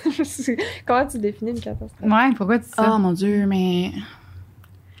 Comment tu définis une catastrophe? Ouais, pourquoi tu dis ça? Oh mon Dieu, mais... Tu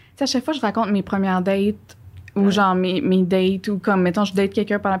sais, à chaque fois, je raconte mes premières dates ou genre mes dates ou comme, mettons, je date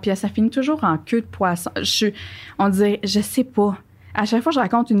quelqu'un pendant... Puis ça finit toujours en queue de poisson. On dirait, je sais pas. À chaque fois, je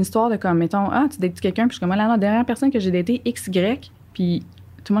raconte une histoire de comme, mettons, tu dates quelqu'un, puis je suis comme, la dernière personne que j'ai datée, XY, puis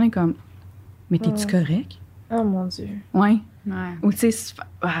tout le monde est comme, mais t'es-tu correct? Oh mon Dieu. Ouais. Ouais. Ou tu sais,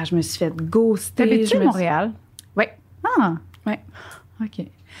 je me suis fait ghoster. T'habites-tu à Montréal? Oui. Ah. Ouais. OK.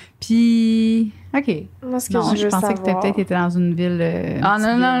 Puis, OK. Moi, ce que Non, je veux pensais que savoir... peut-être été dans une ville.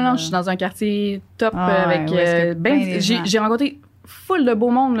 Non, je suis dans un quartier top avec. J'ai rencontré full de beau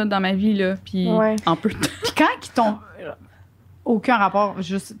monde là, dans ma vie, là, puis en peu de temps. Puis quand ils t'ont. Aucun rapport,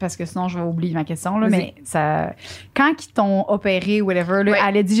 juste parce que sinon je vais oublier ma question, là, mais ça. Quand ils t'ont opéré ou whatever, là,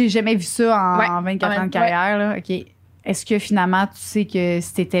 elle a dit j'ai jamais vu ça en 24 ans de carrière, là. OK. Est-ce que finalement tu sais que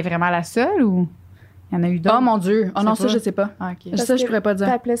c'était vraiment la seule ou il y en a eu d'autres? Oh mon Dieu. Oh non, ça, je sais pas. Ah, OK. Parce Ça, je que pourrais pas dire.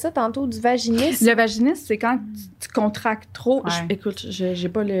 T'appelais ça tantôt du vaginisme. Le vaginisme, c'est quand tu contractes trop. Ouais. Écoute, j'ai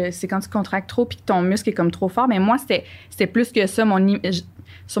pas le. C'est quand tu contractes trop puis que ton muscle est comme trop fort. Mais moi, c'était plus que ça.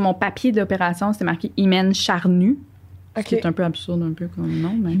 Sur mon papier d'opération, c'était marqué hymen charnu. OK. Qui est un peu absurde, un peu comme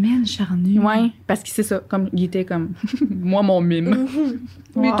non, mais. Hymen charnu. Ouais, parce que c'est ça. Comme, il était comme. Moi, mon mime.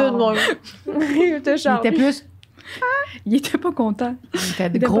 Mais tout de même. Il était Il charmé. était plus. Il était pas content. Il était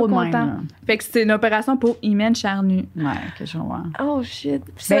était gros de pas même. content. Là. Fait que c'était une opération pour hymen charnu. Ouais, OK, je vois. Oh shit.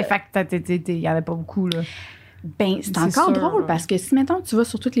 Ben, fait que il y en avait pas beaucoup, là. Ben, c'est encore sûr, drôle ouais. parce que si, mettons, tu vas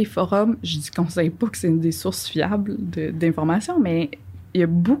sur tous les forums, je dis conseille pas que c'est une des sources fiables d'informations, mais il y a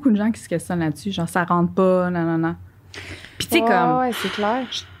beaucoup de gens qui se questionnent là-dessus. Genre, ça rentre pas, non. Puis, tu sais, comme. Ouais, c'est clair.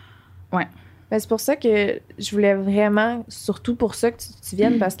 Ouais. Ben, c'est pour ça que je voulais vraiment, surtout pour ça que tu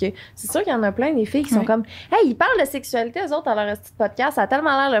viennes, parce que c'est sûr qu'il y en a plein des filles qui sont comme hey, ils parlent de sexualité, eux autres, à leur petit podcast, ça a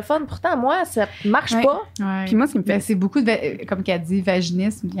tellement l'air le fun. Pourtant, moi, ça marche pas. Ouais. Puis moi, ce qui me fait. Ben, c'est beaucoup de. Comme qu'elle dit,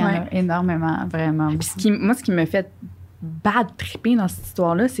 vaginisme, il y en a énormément, vraiment. Puis ce qui me fait bad tripper dans cette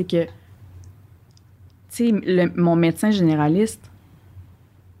histoire-là, c'est que, tu sais, mon médecin généraliste,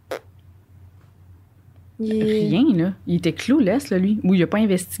 rien, là. Il était clueless, là, lui. Ou il a pas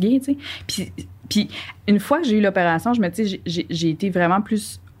investigué, tu sais. Puis une fois que j'ai eu l'opération, je me dis, j'ai été vraiment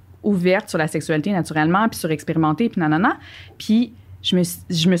plus ouverte sur la sexualité naturellement, puis sur expérimenter, puis nanana. Puis je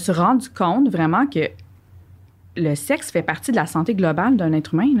me suis rendu compte vraiment que le sexe fait partie de la santé globale d'un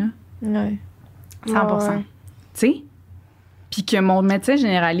être humain, là. Ouais. 100%. Ouais. Tu sais? Puis que mon médecin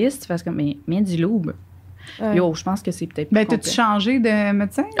généraliste fasse comme, mais du loup. Ouais. Yo, je pense que c'est peut-être Ben, plus t'as-tu changé de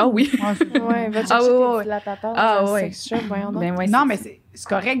médecin? Ah oui. Ouais, c'est- Ouais, va chercher tes dilatateurs Ah, dans un ouais. sex shop, voyons donc. Ben ouais, non, mais c'est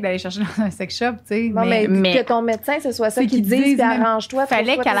correct d'aller chercher dans un sex shop, tu sais. Non, mais que ton médecin, ce soit ça c'est qu'il qu'ils dise, disent puis même, arrange-toi.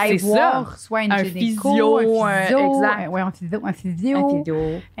 fallait trouve-toi qu'elle aille c'est voir soit une un gynéco, physio, exact. exact. Ouais, un physio.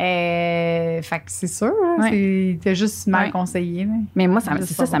 Fait que c'est sûr, hein, Ouais. t'as juste mal Ouais. conseillé. Là. Mais moi, Je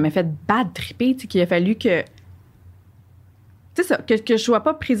sais ça pas. m'a fait bad tripper, tu sais, qu'il a fallu que. Tu sais, ça, que je sois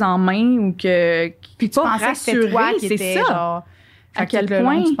pas prise en main ou que. Puis tu pas pensais que c'était toi qui c'est étais ça. genre... À Fait que quel tout le long,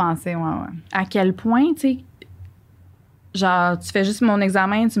 point- tu pensais, ouais. À quel point, tu sais. Genre, tu fais juste mon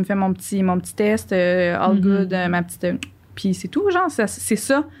examen, tu me fais mon petit test, all good, ma petite. Puis c'est tout, genre, c'est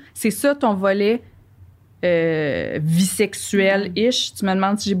ça. C'est ça ton volet vie sexuelle-ish. Tu me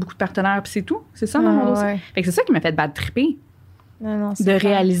demandes si j'ai beaucoup de partenaires, puis c'est tout. C'est ça, dans mon dossier. Ouais. Fait que c'est ça qui m'a fait bad tripper. Non, c'est De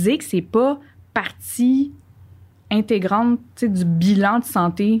clair. réaliser que c'est pas partie intégrante, tu sais, du bilan de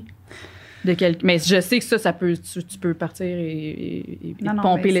santé de quelqu'un. Mais je sais que ça peut, tu peux partir et Non,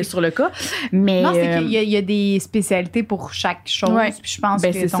 pomper mais sur le cas. Mais Non, c'est qu'il y a des spécialités pour chaque chose. Ouais. Puis je pense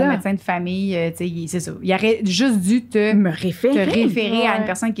Ben, que c'est ton ça. médecin de famille, tu sais, c'est ça. Il aurait juste dû te me référer. référer à Ouais. une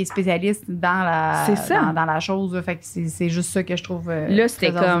personne qui est spécialiste dans la, C'est ça. dans la chose. Là. Fait que c'est juste ça que je trouve. Là,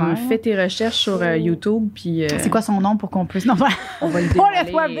 c'était très comme, ordinaire. fais tes recherches sur YouTube, puis C'est quoi son nom pour qu'on puisse. Non, on va le Oh, dévoiler.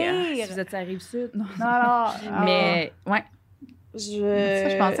 laisse-moi dire! Si vous êtes à Rive-Sud. Non. non. Mais, ouais. Ça,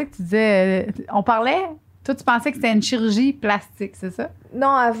 je pensais que tu disais. On parlait. Toi, tu pensais que c'était une chirurgie plastique, c'est ça? Non,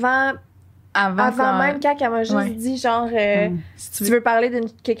 avant, Avant même, quand elle m'a juste dit, genre, si tu veux parler de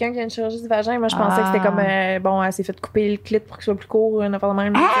quelqu'un qui a une chirurgie du vagin, moi, je pensais que c'était comme, bon, elle s'est fait couper le clit pour qu'il soit plus court, une affaire de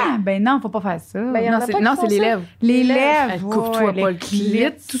même. Ah, ben non, faut pas faire ça. Ben, non, c'est les lèvres. Les lèvres. Coupe-toi pas le clit,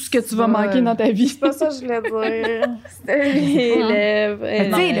 tout ce que tu vas manquer dans ta vie. C'est pas ça que je voulais dire. C'était les lèvres.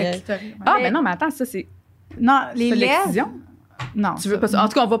 Tu sais, le clitoris. Ah, ben non, mais attends, ça, c'est. Non, les C'est lèvres. l'excision? Non. Tu veux pas ça? En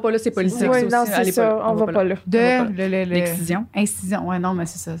tout cas, on va pas là, c'est politique. Oui, ça non, aussi. c'est Allez ça, on va pas là. L'excision. Incision, ouais, non, mais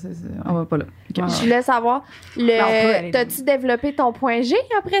c'est ça. On va pas là. Ouais. Je voulais savoir, t'as-tu développé ton point G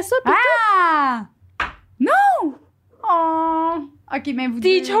après ça? Ah! Non! Oh! OK, mais vous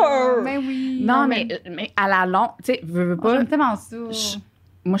Teacher! Mais oui. Non, mais à la longue, tu sais, veux pas. J'aime tellement ça.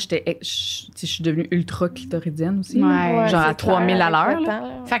 Moi, je suis devenue ultra clitoridienne aussi. Ouais. Là. Genre à 3000 à l'heure.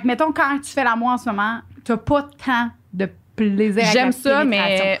 Fait que, mettons, quand tu fais l'amour en ce moment, t'as pas tant de plaisir avec J'aime la ça, pénétration.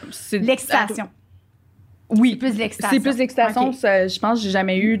 mais c'est. L'excitation. Oui. C'est plus l'excitation. C'est plus l'excitation. OK. Je pense que j'ai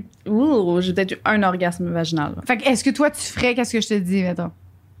jamais eu. J'ai peut-être eu un orgasme vaginal. Là. Fait que, est-ce que toi, tu ferais qu'est-ce que je te dis, mettons?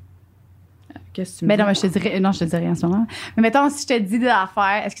 Qu'est-ce que tu me Mais dis? non, mais je te dirais. Non, je te dis rien en ce moment. Mais mettons, si je te dis des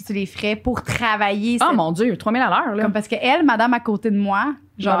affaires, est-ce que tu les ferais pour travailler? Oh mon Dieu, 3000 à l'heure, là. Comme parce que elle, madame à côté de moi,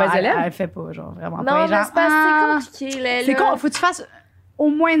 genre, Mauvaise élève? elle fait pas, genre, vraiment Non, pas. mais Genre, c'est pas c'est compliqué, là. c'est con. Faut que tu fasses au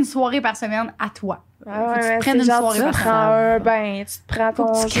moins une soirée par semaine à toi. Ah Faut que tu ouais, te prennes c'est une genre, soirée tu par prends semaine. un bain, tu te prends Faut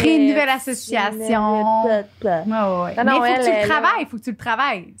ton que tu crées une jet, nouvelle tu association. mets le- Ouais. Non, Mais non, il faut que tu elle, le travailles, faut que tu le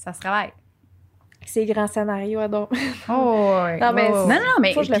travailles. Ça se travaille. C'est grand scénario, donc. Oh, ouais. Non, mais Oh, Non, non,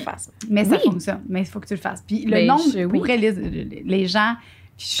 mais. faut que je le fasse. Mais ça Oui. fonctionne. Mais il faut que tu le fasses. Puis le Ben, nombre, oui. pour vrai, les gens.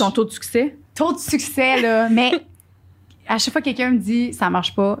 Ton taux de succès? Taux de succès, là. Mais à chaque fois que quelqu'un me dit ça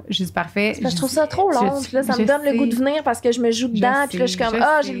marche pas, je dis parfait. Parce que je trouve ça trop long. Puis là, ça me donne le goût de venir parce que je me joue dedans. Puis là, je suis comme,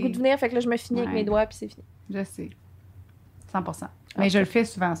 j'ai le goût de venir. Fait que là, je me finis avec Ouais. mes doigts. Puis c'est fini. Je sais. 100%. Mais je le fais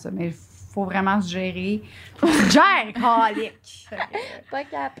souvent, ça. Mais il faut vraiment se gérer. Faut que tu te gères, calique. Pas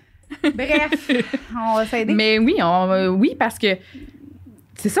cap. Bref, on va s'aider. Mais oui, oui, parce que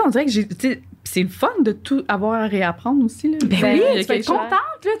c'est ça, on dirait que c'est le fun de tout avoir à réapprendre aussi. Là. Ben Il y a oui, tu vas quelque être chose. contente,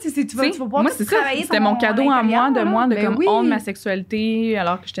 là. Tu vas pouvoir moi, tout c'est ça. travailler C'était ton mon cadeau à moi, intérieur, là. de Ben comme oui. honte ma sexualité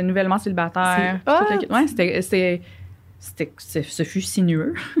alors que j'étais nouvellement célibataire. C'est Tout le- Ouais, ce fut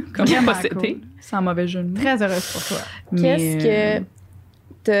sinueux comme Vraiment procédé, cool. sans mauvais jeu de mots. Très heureuse pour toi. Qu'est-ce que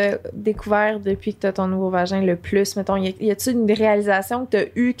t'as découvert depuis que t'as ton nouveau vagin le plus? Mettons, y a-tu une réalisation que t'as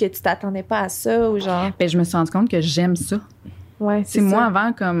eue que tu t'attendais pas à ça ou genre? Ben, je me suis rendu compte que j'aime ça. Ouais, C'est moi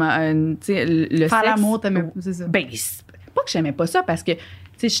avant, comme, tu sais, le Faire sexe. l'amour, t'aimais pas, c'est ça. Ben, c'est pas que j'aimais pas ça parce que, tu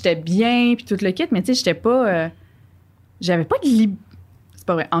sais, j'étais bien puis tout le kit, mais tu sais, j'étais pas. J'avais pas de libido. C'est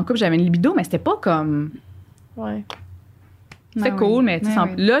pas vrai. En couple, j'avais une libido, mais c'était pas comme. Ouais. C'était Ben cool, oui. mais tu sais, Ben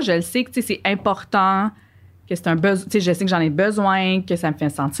oui. là, je le sais que, tu sais, c'est important, que c'est un besoin. Tu sais, je sais que j'en ai besoin, que ça me fait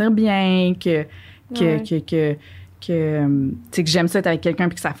sentir bien, que Ouais. tu sais, que j'aime ça être avec quelqu'un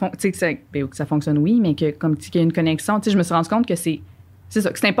puis que ça fonctionne, oui, mais que comme tu sais, qu'il y a une connexion. Tu sais, je me suis rendu compte que c'est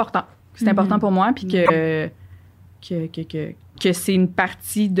ça, que c'est important. Que c'est important pour moi puis que c'est une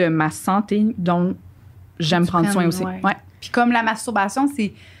partie de ma santé dont j'aime prendre soin aussi. Ouais. Ouais. Puis comme la masturbation,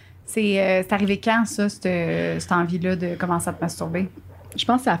 c'est arrivé quand, ça, cette envie-là de commencer à te masturber? Je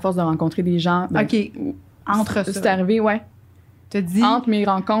pense que c'est à force de rencontrer des gens. ben, OK. Entre ça. c'est arrivé, ouais. Tu te dis, Entre mes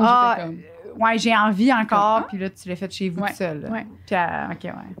rencontres, Ah, j'étais comme. ouais, j'ai envie encore, Comme, puis là, tu l'as fait chez vous Ouais, tout seul. là. ouais. Puis,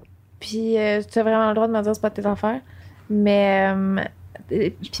 OK, ouais. Puis tu as vraiment le droit de me dire c'est pas tes affaires. Mais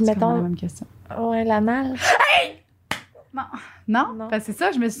puis C'est vraiment la mettons, même question. ouais, l'anal. Non, Non. parce que c'est ça,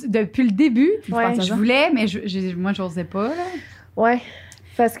 depuis le début, Ouais. je voulais, mais moi, j'osais pas, là. Ouais.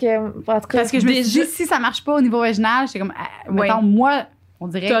 Parce que, en tout cas, Parce que je me suis dit, si ça marche pas au niveau original, j'étais comme, mettons, moi, on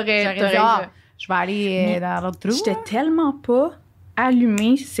dirait que j'aurais dit, je vais aller Mais dans l'autre trou. J'étais tellement pas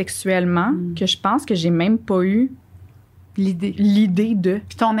allumée sexuellement que je pense que j'ai même pas eu L'idée. l'idée de.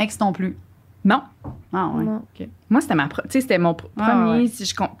 Puis ton ex non plus. Non. Ah, ouais. Non. OK. Moi, c'était tu sais, c'était mon premier. ouais.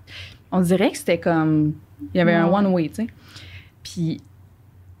 Si on dirait que c'était comme. Il y avait un Ouais. one-way, tu sais. Puis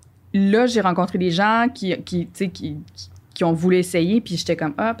là, j'ai rencontré des gens qui tu sais, qui ont voulu essayer, puis j'étais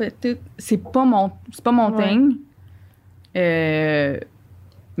comme, peut-être, c'est pas mon Ouais. thing.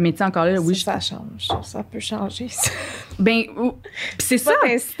 Mais tu sais, encore là, oui, ça change. Ça peut changer. ben, puis c'est ça. Pas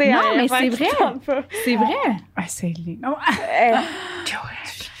t'inciter à Non, rien mais faire c'est qui vrai. tente pas. C'est vrai. Ah, c'est laid. Oh,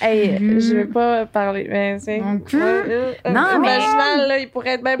 Hey, je veux pas parler. Mais c'est. Ok. Non, mais- Vaginal, là, il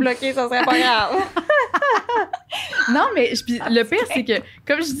pourrait être bien bloqué, ça serait pas grave. Non, mais puis le pire, c'est que,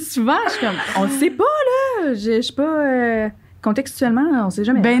 comme je dis souvent, je suis comme, on le sait pas, là. Je suis pas. Contextuellement, on sait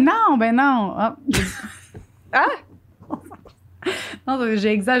jamais. Ben non. Ah. Ah! Non,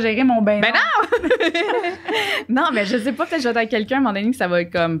 j'ai exagéré mon ben, Ben non. Non, mais je sais pas, peut-être que je vais être avec quelqu'un à un moment donné que ça va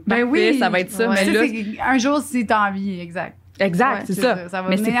être comme. Ben parfait, oui. ça va être ça. Ouais. Mais Tu là. sais, c'est un jour, si t'as envie, exact. Exact, Ouais, c'est c'est ça. ça va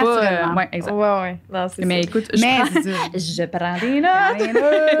Mais c'est venir pas... naturellement. ouais, exact. Ouais. Non, c'est Mais ça. écoute, Mais je prends des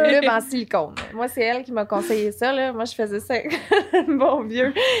notes. Lube en silicone. Moi, c'est elle qui m'a conseillé ça, là. Moi, je faisais ça avec un bon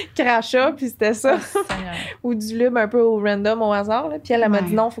vieux crachat, puis c'était ça. Ou du lube un peu au random, au hasard, là. Puis elle m'a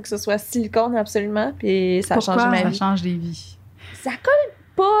dit non, il faut que ce soit silicone absolument, puis ça a changé ma vie. Ça change des vies. Ça colle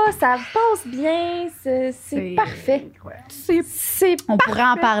pas, ça passe bien, c'est parfait. Ouais. C'est On pourrait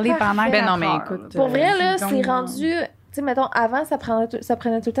en parler parfait. pendant Ben non, 4 mais heures, écoute, Pour vrai, là, donc, c'est rendu... Tu sais, mettons, avant, ça prenait tout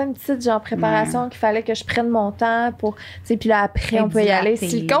le temps une petite, genre, préparation qu'il fallait que je prenne mon temps pour... Tu sais, puis là, après, on peut y aller. Dilaté.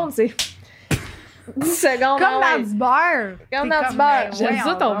 Silicone, c'est 10 secondes. Comme ah dans du beurre. Comme T'es dans du beurre. J'aime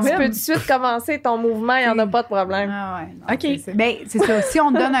ça, ton Tu peux tout de suite commencer ton mouvement, il n'y en a pas de problème. Ah ouais. Non, OK. c'est ça. Si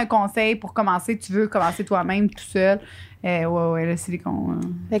on te donne un conseil pour commencer, tu veux commencer toi-même tout seul. Ouais, le silicone.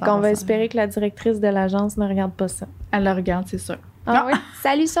 Fait qu'on va espérer que la directrice de l'agence ne regarde pas ça. Elle le regarde, c'est sûr. Ah oui?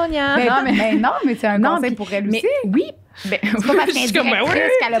 Salut, Sonia! Mais c'est un Non, conseil puis- pour elle Mais aussi. oui, ben, C'est pas parce je qu'elle est suis comme, ben directrice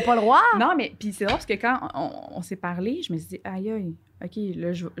oui. qu'elle n'a pas le droit. Non, mais puis c'est drôle parce que quand on s'est parlé, je me suis dit, aïe, OK,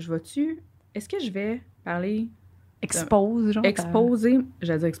 là, je vais-tu... Est-ce que je vais parler... Expose, genre. Exposer...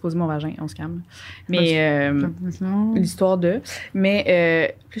 J'allais dire exposer mon vagin, on se calme. Mais l'histoire de...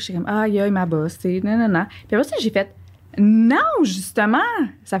 Mais puis j'étais comme, aïe, ma bosse, tu sais, non. Puis après ça, j'ai fait... Non, justement,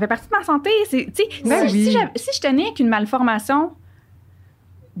 ça fait partie de ma santé. Tu sais, Ben oui. si je tenais avec une malformation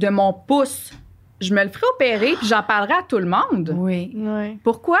de mon pouce, je me le ferais opérer puis j'en parlerais à tout le monde. Oui. Ouais.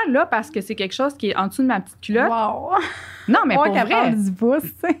 Pourquoi, là? Parce que c'est quelque chose qui est en dessous de ma petite culotte. Wow. Non, mais Ouais, pour qu'elle vrai. parle du pouce,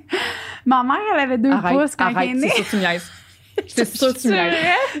 tu sais. Ma mère, elle avait 2 pouces quand elle est née. c'est sûr que tu me niaises. C'est sûr que tu me niaises.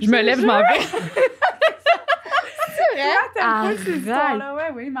 Je me lève, je m'en vais. T'as cette histoire-là.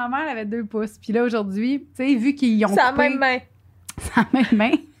 Ouais, oui, ma mère, elle avait 2 pouces. Puis là, aujourd'hui, tu sais, vu qu'ils ont C'est la coupé... même main. Sa même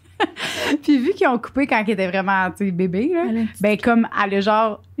main. Puis vu qu'ils ont coupé quand elle était vraiment, tu sais, bébé, là, ben comme elle a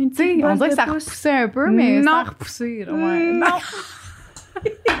genre, tu sais, on dirait que ça repoussait un peu, mais Non. sans repousser. Là, ouais. Non.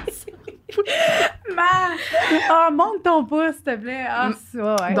 Monte ton pouce, s'il te plaît. Ah,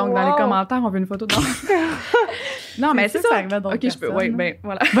 ouais. Donc, dans les Wow. commentaires, on veut une photo de Non, mais c'est ça, ça. arrivait à d'autres OK, je peux. personnes. Oui, ben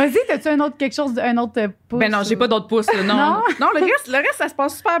voilà. Vas-y, t'as-tu un autre pouce? Ben non, j'ai pas d'autres pouces. Là. Non, le reste, ça se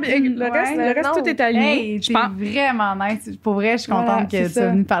passe super bien. Le Ouais, reste, non. tout est aligné. Hey, je c'est pense. vraiment nice. Pour vrai, je suis contente Voilà, que c'est tu ça. sois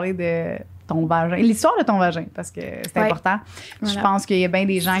venue parler de ton vagin. L'histoire de ton vagin, parce que c'est Ouais. important. Je Voilà. pense qu'il y a bien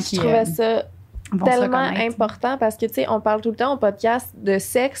des gens qui Je trouvais ça vont se tellement reconnaître. important parce que, tu sais, on parle tout le temps au podcast de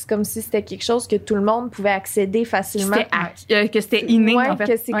sexe comme si c'était quelque chose que tout le monde pouvait accéder facilement. Que c'était inné, Ouais, en fait.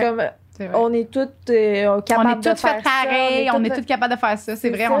 que c'est Ouais. comme... C'est vrai. On est toutes On capables est de toutes faire fait pareil, ça. on est toutes capables de faire ça. C'est C'est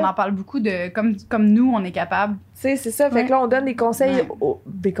vrai, ça. on en parle beaucoup de comme nous, on est capable. Tu sais, c'est ça. Fait Ouais. que là, on donne des conseils, Ouais.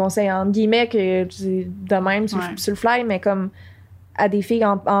 des conseils entre guillemets, que c'est de même sur, Ouais. sur le fly, mais comme à des filles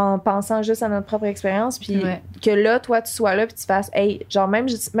en pensant juste à notre propre expérience. Puis Ouais. que là, toi, tu sois là, puis tu fasses, hey, genre, même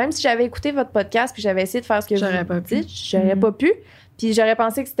si j'avais écouté votre podcast, puis j'avais essayé de faire ce que J'aurais vous pas pu. dites, j'aurais pas pu. Puis j'aurais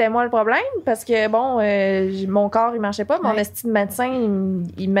pensé que c'était moi le problème, parce que, bon, mon corps, il marchait pas, mon Ouais. esti de médecin,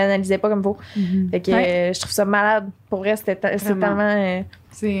 il m'analysait pas comme il faut. Fait que je trouve ça malade. Pour vrai, c'est Vraiment. tellement...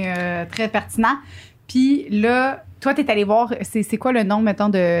 C'est très pertinent. Puis là, toi, t'es allé voir, c'est quoi le nom, mettons,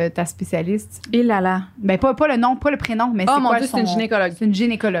 de ta spécialiste? Et là. Ben, pas le nom, pas le prénom, mais Oh c'est mon quoi Dieu, c'est une gynécologue. C'est une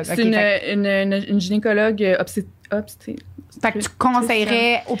gynécologue. C'est OK, une gynécologue fait que tu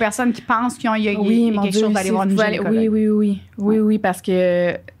conseillerais aux personnes qui pensent qu'il y a Oui, mon quelque Dieu, chose d'aller voir une gynécologue. Oui, parce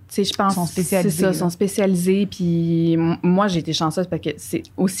que, tu sais, je pense Ils sont spécialisés, c'est ça, là. sont spécialisés. Puis moi, j'ai été chanceuse parce que c'est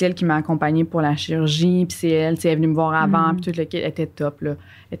aussi elle qui m'a accompagnée pour la chirurgie. Puis c'est elle, tu sais, elle est venue me voir avant. Puis tout le kit, elle était top, là.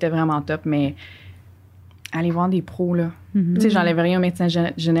 Elle était vraiment top, mais aller voir des pros, là. Mhm. Tu sais, j'enlève rien au médecin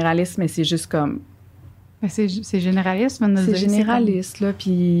généraliste, mais c'est juste comme... Ben, c'est généraliste, tu viens de le C'est dire. généraliste, là.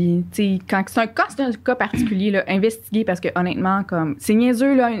 Puis, tu sais, quand c'est un cas particulier, là, investiguer, parce que honnêtement, comme, c'est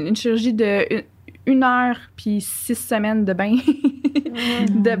niaiseux, là, une chirurgie de 1 heure, puis 6 semaines de bain,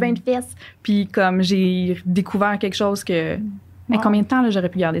 de bain de fesses. Puis, comme, j'ai découvert quelque chose que. Mais Wow. combien de temps, là, j'aurais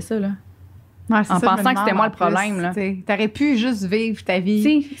pu garder ça, là? Ouais, c'est En ça, je me pensant que c'était demande moi en le problème, plus, là. t'sais, t'aurais pu juste vivre ta vie.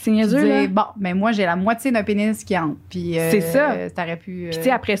 Tu sais, c'est Puis niaiseux, dire, là. bon, mais moi, j'ai la moitié d'un pénis qui entre. Puis, C'est ça. T'aurais pu. Puis, tu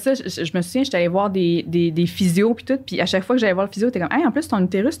sais, après ça, je me souviens, j'étais allée voir des physios, puis tout. Puis, à chaque fois que j'allais voir le physio, t'es comme, hey, en plus, ton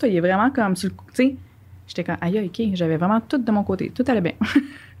utérus, toi, il est vraiment comme sur le. Tu sais, j'étais comme, aïe, OK, j'avais vraiment tout de mon côté. Tout allait bien.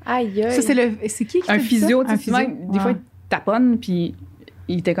 Aïe, aïe. Ça, c'est qui Un te dit physio, ça? tu sais, souvent, des fois, il taponne, puis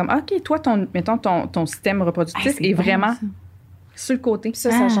il était comme, OK, toi, mettons, ton système reproductif est vraiment sur le côté. Puis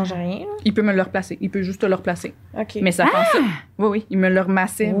ça change rien. Il peut me le replacer. Il peut juste te le replacer. OK. Mais ça fait ça. Oui, il me le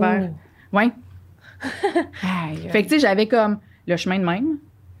remassait vers. Oui. Fait que, tu sais, j'avais comme le chemin de même,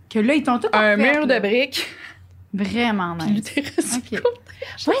 Que là, ils t'ont tout un refait, mur là. de briques, Vraiment puis nice. l'utérus. OK.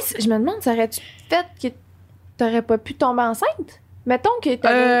 Ouais, je me demande, ça aurait-tu fait que t'aurais pas pu tomber enceinte? Mettons que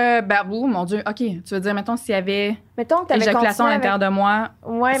t'avais... Oh mon Dieu. OK, tu veux dire, mettons, s'il y avait Mettons que t'avais éjaculation à continué l'intérieur de moi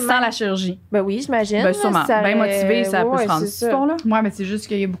Ouais, sans même- la chirurgie. Ben oui, j'imagine. Ben sûrement. Ça Bien aurait- motivé, ça peut ouais, se rendre. c'est Cette ça. histoire-là? Ouais, mais c'est juste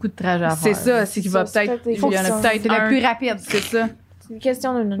qu'il y a beaucoup de trajets à C'est faire. ça, c'est qu'il va ça, c'est peut-être... peut-être Il y en a des peut-être C'est le un... plus rapide. C'est ça. C'est une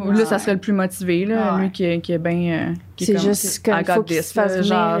question de... Ou là, ça serait le plus motivé, là. Ouais. Lui qui est bien... qui est C'est comme, juste comme I got faut qu'il this, se fasse là,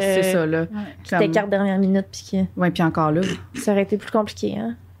 genre, venir, c'est ça, là. Puis t'écartes dernière minute, puis que Ouais, puis encore là, ça aurait été plus compliqué,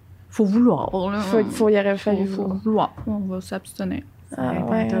 hein? faut vouloir, là. Il aurait fallu... Faut vouloir. On va s'abstenir. Ah,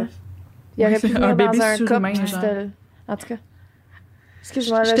 aurait été ouais. tough. Il aurait Ouais, pu c'est venir un dans bébé un surhumain, couple, genre. En tout cas.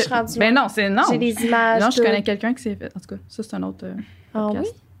 Excuse-moi, là, je suis rendue... Ben non, c'est non. J'ai des images. Non, je tout. connais quelqu'un qui s'est fait. En tout cas, ça, c'est un autre Ah oui?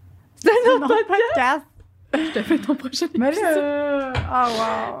 podcast. C'est un autre podcast. Je te fais ton prochain Mais épisode. là... Ah,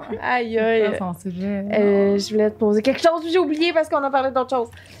 wow. Aïe, aïe. Son sujet. Je voulais te poser quelque chose, puis j'ai oublié parce qu'on a parlé d'autre chose.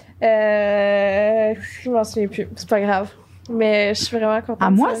 Je m'en souviens plus. C'est pas grave. Mais je suis vraiment contente. À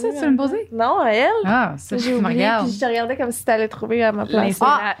de moi, ça, tu veux me poser? Non, à elle. Ah, ça, J'ai tu me oublié, regardes. puis je te regardais comme si t'allais trouver à ma place.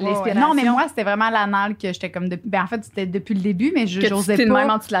 L'inspiration. Non, mais moi, c'était vraiment l'anal que j'étais comme... Ben, en fait, c'était depuis le début, mais Que j'osais tu t'es de même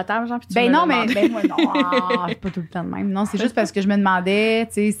pas. en dessous de la table, genre, puis tu Ben me non, le mais demandes. ben moi, non, c'est pas tout le temps de même. Non, c'est juste parce que je me demandais,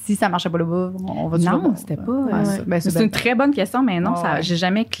 tu sais, si ça marchait pas là-bas, on va Non, c'était pas... Ben, C'est une très bonne question, mais non, Ouais, ça, ouais. j'ai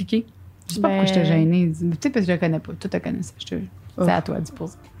jamais cliqué. Je sais pas pourquoi j'étais gênée. Peut-être parce que je la connais pas. Toi, tu la connaissais. Oh. C'est à toi d'y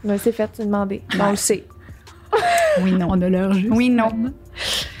poser. Ouais, c'est fait, tu demandé. Bon, on le sait. Oui, non. On a l'heure juste. Oui, non.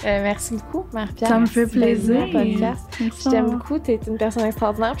 Merci beaucoup, Marie-Pierre. Ça me fait Merci d'être venue plaisir. au podcast. Je t'aime beaucoup, t'es une personne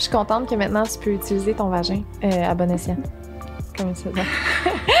extraordinaire. Puis je suis contente que maintenant tu peux utiliser ton vagin à bon escient. Comme ça.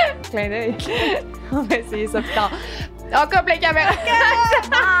 Clin d'œil. On va essayer ça plus tard. On coupe les caméras.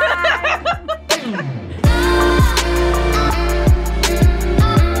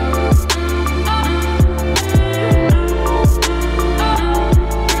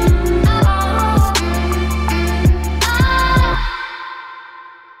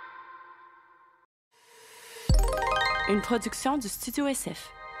 Une production du Studio SF.